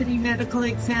the Deputy Medical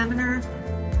Examiner.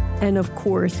 And of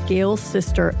course, Gail's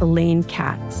sister, Elaine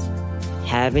Katz.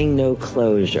 Having no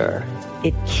closure,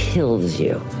 it kills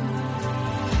you.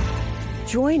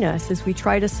 Join us as we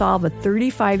try to solve a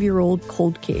 35-year-old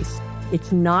cold case.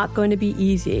 It's not going to be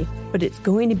easy, but it's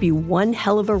going to be one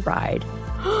hell of a ride.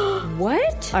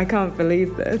 What? I can't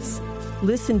believe this.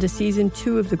 Listen to season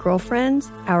 2 of The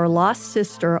Girlfriends, Our Lost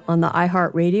Sister on the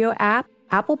iHeartRadio app,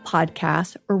 Apple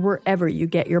Podcasts, or wherever you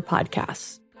get your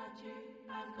podcasts.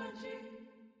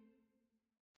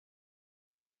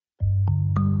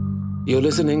 You're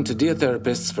listening to Dear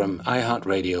Therapists from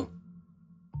iHeartRadio.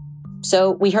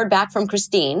 So we heard back from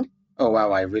Christine. Oh,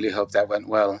 wow, I really hope that went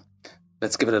well.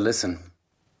 Let's give it a listen.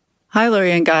 Hi,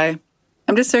 Lori and Guy.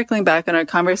 I'm just circling back on our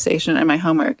conversation and my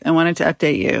homework and wanted to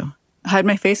update you. I had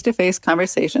my face-to-face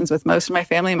conversations with most of my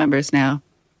family members now,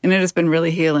 and it has been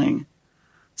really healing.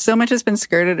 So much has been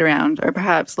skirted around, or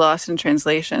perhaps lost in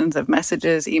translations of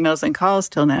messages, emails, and calls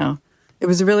till now. It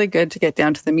was really good to get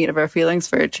down to the meat of our feelings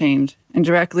for a change and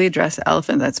directly address the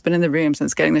elephant that's been in the room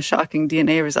since getting the shocking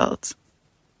DNA results.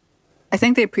 I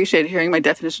think they appreciated hearing my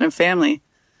definition of family.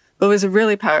 What was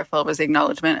really powerful was the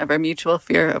acknowledgement of our mutual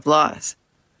fear of loss.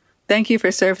 Thank you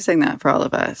for surfacing that for all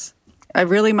of us. I've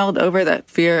really mulled over that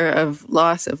fear of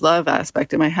loss of love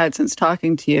aspect in my head since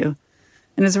talking to you,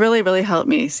 and it's really, really helped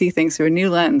me see things through a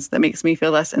new lens that makes me feel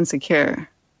less insecure.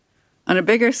 On a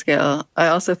bigger scale, I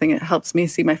also think it helps me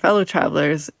see my fellow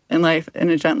travelers in life in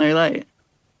a gentler light.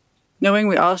 Knowing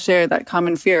we all share that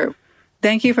common fear,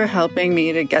 thank you for helping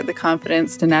me to get the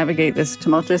confidence to navigate this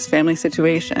tumultuous family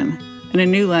situation and a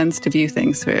new lens to view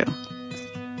things through.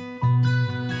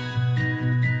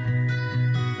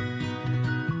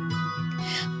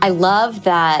 I love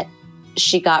that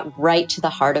she got right to the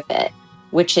heart of it,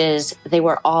 which is they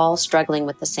were all struggling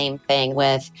with the same thing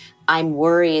with, I'm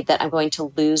worried that I'm going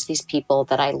to lose these people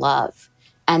that I love,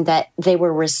 and that they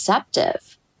were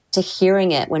receptive to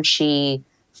hearing it when she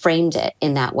framed it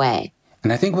in that way.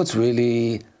 And I think what's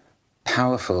really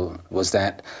powerful was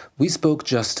that we spoke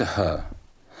just to her.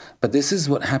 But this is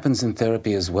what happens in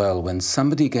therapy as well. When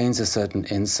somebody gains a certain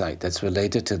insight that's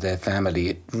related to their family,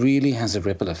 it really has a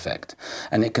ripple effect.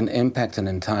 And it can impact an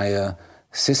entire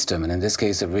system, and in this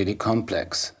case, a really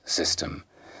complex system.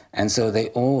 And so they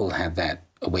all had that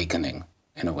awakening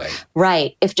in a way.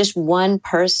 Right. If just one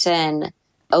person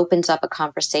opens up a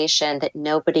conversation that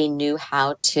nobody knew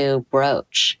how to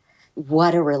broach,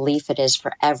 what a relief it is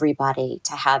for everybody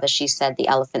to have, as she said, the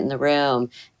elephant in the room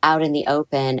out in the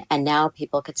open. And now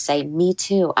people could say, me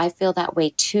too, I feel that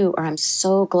way too, or I'm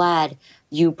so glad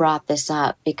you brought this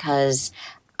up because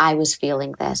I was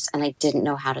feeling this and I didn't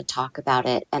know how to talk about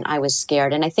it and I was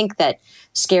scared. And I think that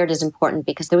scared is important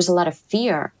because there was a lot of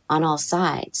fear on all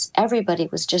sides. Everybody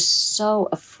was just so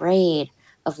afraid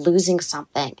of losing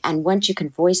something. And once you can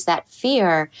voice that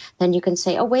fear, then you can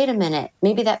say, oh, wait a minute,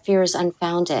 maybe that fear is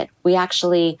unfounded. We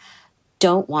actually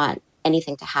don't want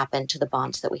anything to happen to the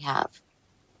bonds that we have.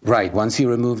 Right. Once you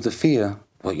remove the fear,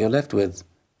 what you're left with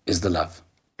is the love.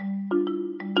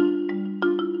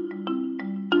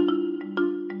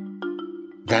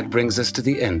 That brings us to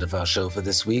the end of our show for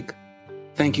this week.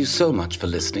 Thank you so much for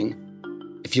listening.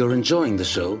 If you're enjoying the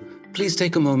show, please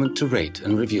take a moment to rate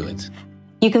and review it.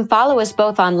 You can follow us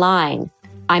both online.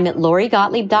 I'm at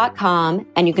LoriGottlieb.com,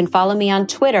 and you can follow me on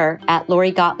Twitter at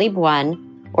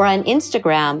LoriGottlieb1 or on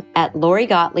Instagram at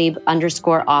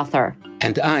LoriGottlieb_author.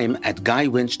 And I'm at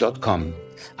GuyWinch.com.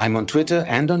 I'm on Twitter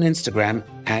and on Instagram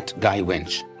at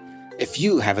GuyWinch. If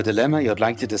you have a dilemma you'd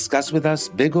like to discuss with us,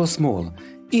 big or small,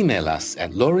 email us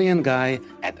at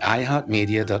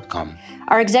loriandguy@iheartmedia.com.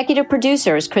 Our executive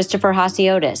producer is Christopher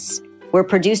Hasiotis. We're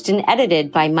produced and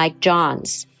edited by Mike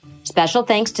Johns. Special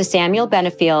thanks to Samuel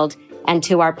Benefield and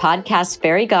to our podcast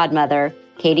fairy godmother,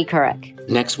 Katie Couric.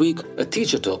 Next week, a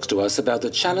teacher talks to us about the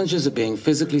challenges of being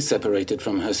physically separated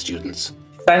from her students.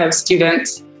 I have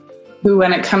students who,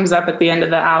 when it comes up at the end of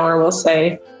the hour, will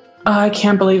say, oh, I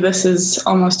can't believe this is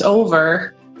almost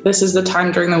over. This is the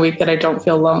time during the week that I don't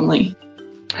feel lonely.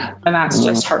 And that's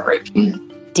just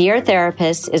heartbreaking. Dear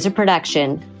Therapist is a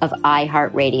production of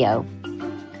iHeartRadio.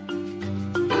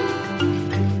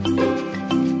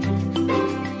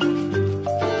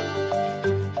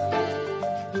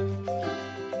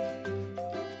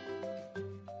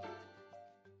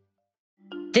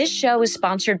 This show is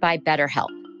sponsored by BetterHelp.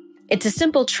 It's a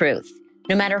simple truth.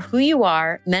 No matter who you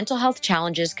are, mental health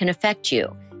challenges can affect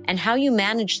you, and how you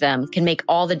manage them can make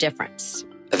all the difference.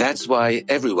 That's why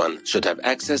everyone should have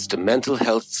access to mental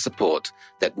health support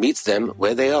that meets them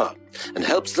where they are and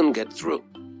helps them get through.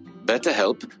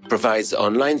 BetterHelp provides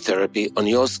online therapy on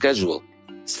your schedule.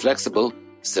 It's flexible,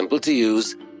 simple to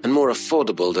use, and more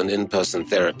affordable than in-person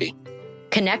therapy.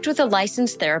 Connect with a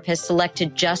licensed therapist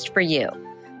selected just for you.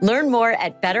 Learn more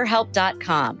at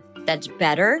BetterHelp.com. That's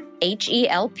better,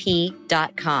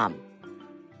 HELP.com.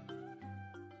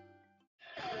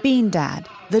 Bean Dad,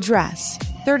 The Dress,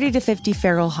 30 to 50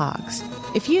 Feral Hogs.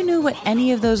 If you knew what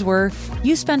any of those were,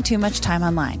 you spend too much time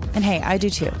online. And hey, I do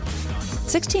too.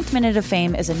 16th Minute of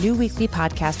Fame is a new weekly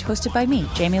podcast hosted by me,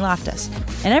 Jamie Loftus.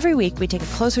 And every week we take a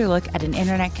closer look at an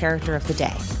internet character of the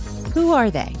day. Who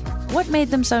are they? What made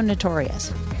them so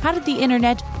notorious? How did the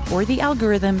internet or the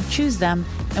algorithm choose them?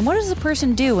 And what does a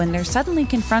person do when they're suddenly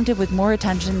confronted with more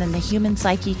attention than the human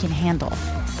psyche can handle?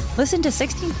 Listen to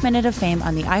 16th Minute of Fame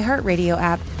on the iHeartRadio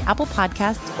app, Apple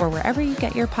Podcasts, or wherever you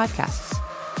get your podcasts.